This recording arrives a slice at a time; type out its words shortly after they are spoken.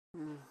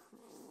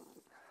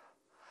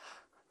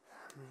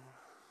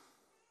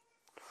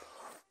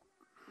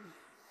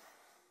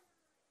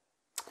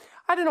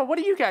I don't know, what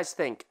do you guys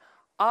think?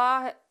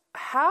 How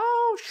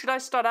should I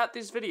start out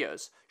these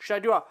videos? Should I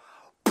do a,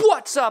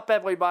 what's up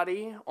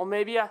everybody? Or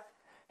maybe a,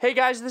 hey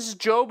guys, this is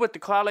Job with the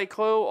Cloudy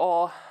Crew,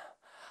 or,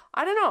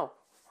 I don't know.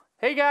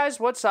 Hey guys,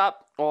 what's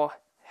up? Or,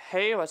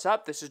 hey, what's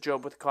up? This is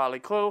Job with the Cloudy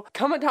Crew.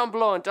 Comment down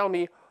below and tell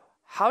me,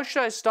 how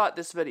should I start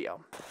this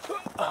video?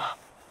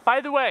 By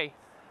the way,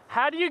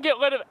 how do you get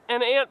rid of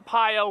an ant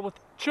pile with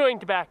chewing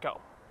tobacco?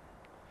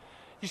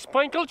 You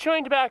sprinkle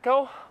chewing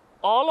tobacco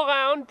all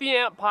around the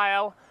ant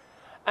pile,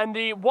 and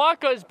the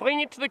walkers bring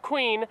it to the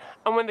queen,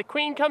 and when the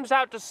queen comes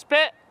out to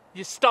spit,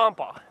 you stomp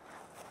her.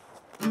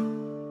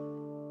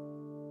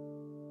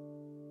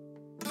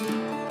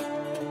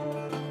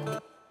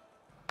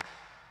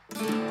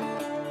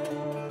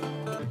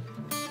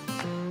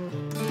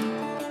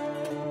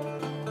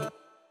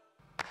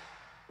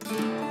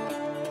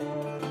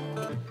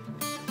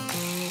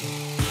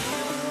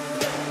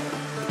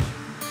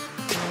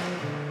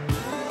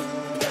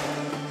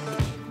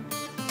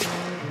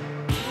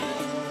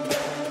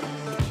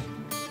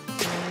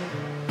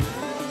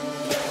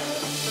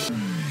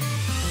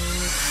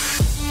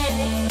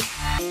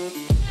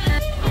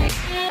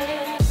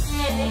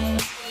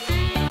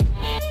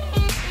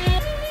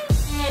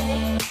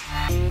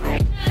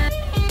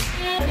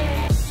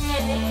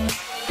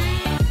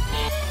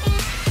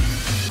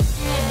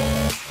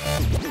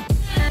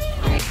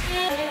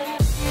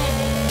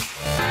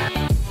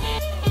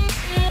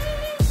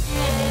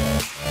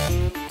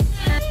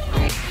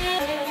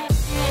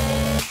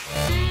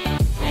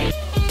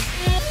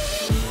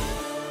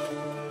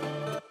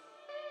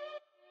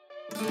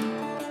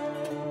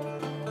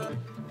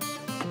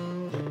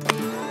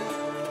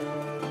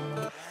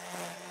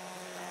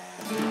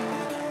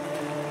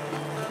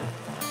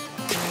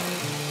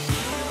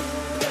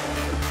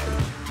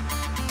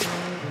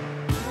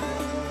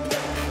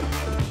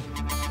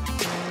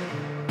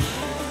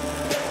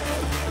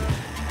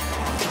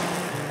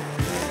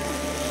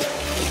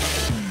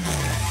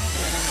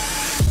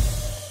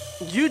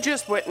 You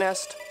just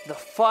witnessed the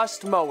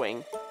first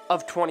mowing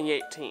of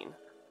 2018.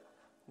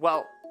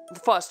 Well, the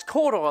first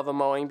quarter of a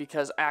mowing,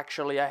 because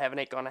actually I have an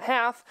acre and a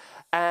half,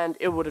 and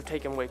it would have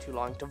taken way too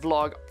long to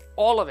vlog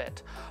all of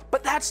it.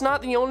 But that's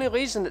not the only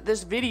reason that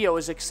this video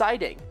is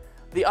exciting.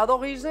 The other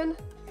reason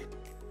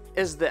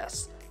is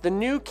this, the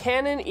new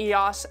Canon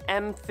Eos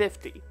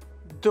M50.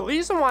 The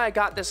reason why I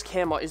got this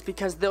camera is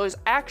because there is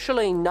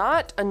actually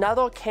not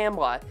another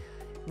camera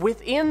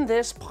within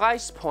this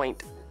price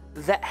point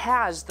that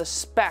has the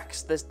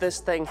specs this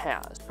thing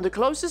has. The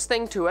closest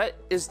thing to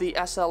it is the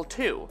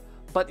SL2,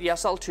 but the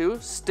SL2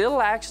 still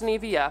lacks an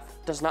EVF,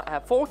 does not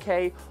have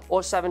 4K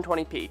or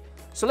 720p.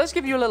 So let's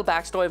give you a little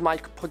backstory of my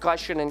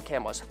progression in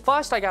cameras.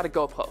 First, I got a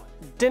GoPro.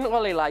 Didn't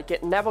really like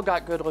it, never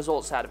got good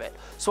results out of it.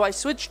 So I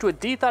switched to a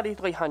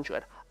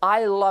D3300.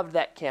 I loved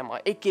that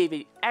camera. It gave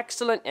an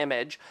excellent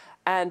image,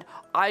 and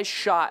I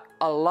shot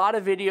a lot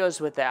of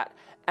videos with that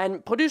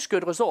and produced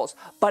good results,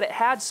 but it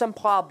had some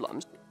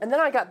problems. And then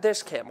I got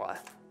this camera,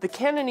 the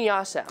Canon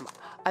Eos M.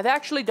 I've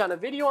actually done a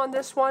video on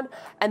this one,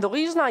 and the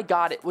reason I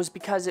got it was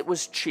because it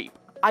was cheap.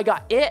 I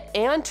got it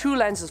and two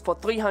lenses for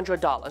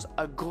 $300,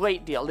 a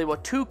great deal. They were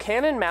two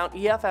Canon mount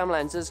EFM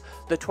lenses,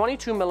 the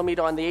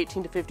 22mm and the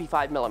 18 to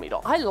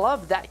 55mm. I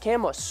loved that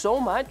camera so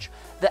much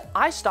that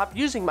I stopped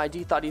using my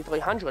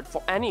D3300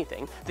 for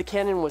anything. The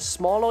Canon was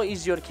smaller,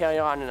 easier to carry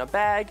around in a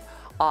bag.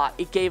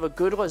 It gave a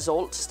good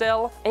result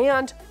still,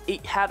 and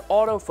it had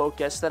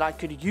autofocus that I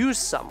could use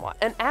somewhat.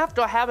 And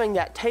after having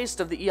that taste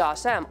of the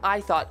EOS M,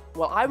 I thought,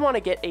 well, I want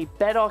to get a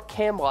better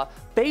camera,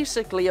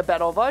 basically a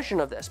better version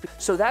of this.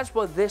 So that's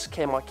where this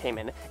camera came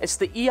in. It's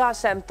the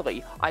EOS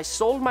M3. I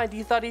sold my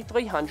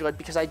D3300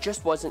 because I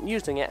just wasn't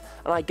using it,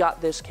 and I got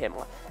this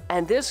camera.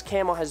 And this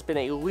camera has been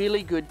a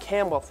really good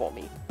camera for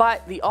me.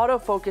 But the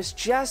autofocus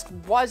just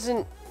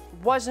wasn't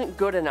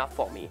good enough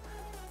for me.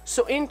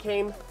 So in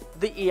came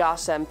the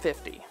Eos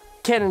M50.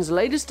 Canon's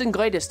latest and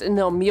greatest in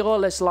their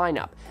mirrorless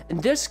lineup,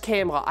 and this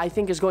camera I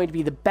think is going to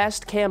be the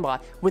best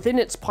camera within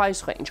its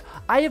price range.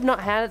 I have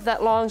not had it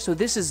that long, so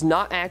this is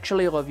not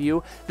actually a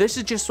review. This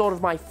is just sort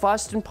of my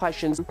first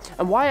impressions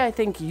and why I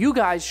think you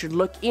guys should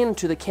look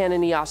into the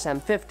Canon Eos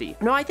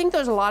M50. Now, I think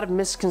there's a lot of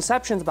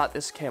misconceptions about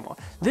this camera.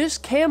 This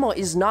camera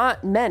is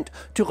not meant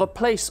to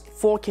replace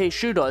 4K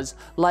shooters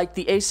like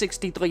the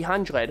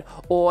A6300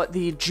 or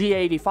the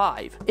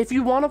G85. If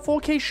you want a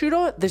 4K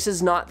shooter, this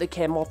is not the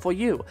camera for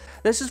you.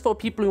 This is for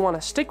people who want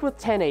to stick with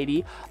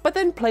 1080 but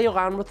then play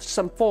around with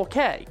some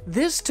 4K.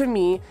 This to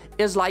me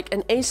is like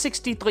an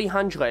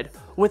A6300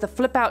 with a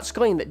flip out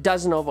screen that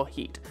doesn't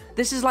overheat.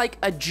 This is like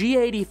a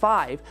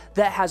G85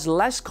 that has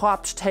less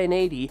cropped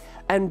 1080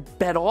 and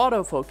better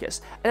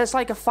autofocus, and it's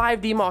like a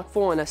 5D Mark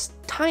IV in a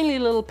tiny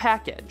little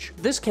package.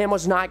 This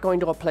camera's not going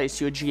to replace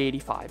your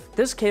G85.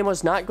 This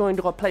camera's not going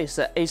to replace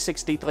the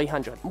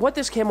A6300. What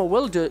this camera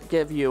will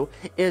give you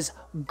is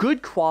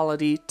good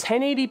quality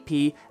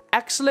 1080p,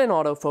 excellent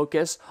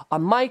autofocus, a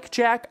mic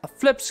jack, a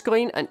flip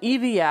screen, an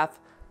EVF,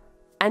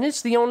 and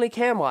it's the only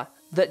camera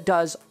that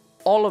does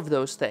all of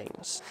those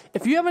things.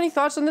 If you have any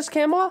thoughts on this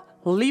camera,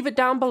 leave it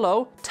down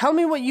below. Tell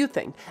me what you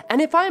think.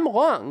 And if I'm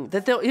wrong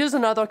that there is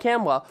another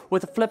camera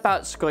with a flip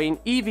out screen,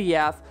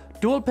 EVF,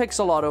 dual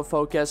pixel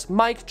autofocus,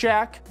 mic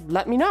jack,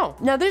 let me know.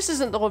 Now this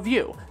isn't the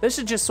review. This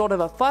is just sort of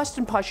a first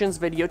impressions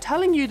video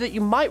telling you that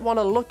you might want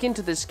to look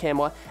into this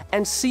camera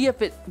and see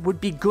if it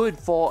would be good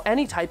for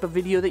any type of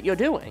video that you're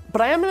doing. But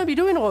I am going to be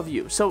doing a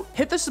review, so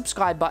hit the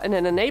subscribe button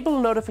and enable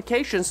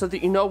notifications so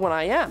that you know when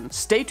I am.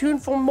 Stay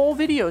tuned for more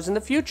videos in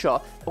the future.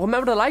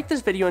 Remember to like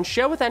this video and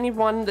share with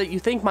anyone that you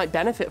think might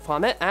benefit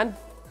from it, and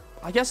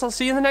I guess I'll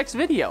see you in the next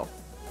video.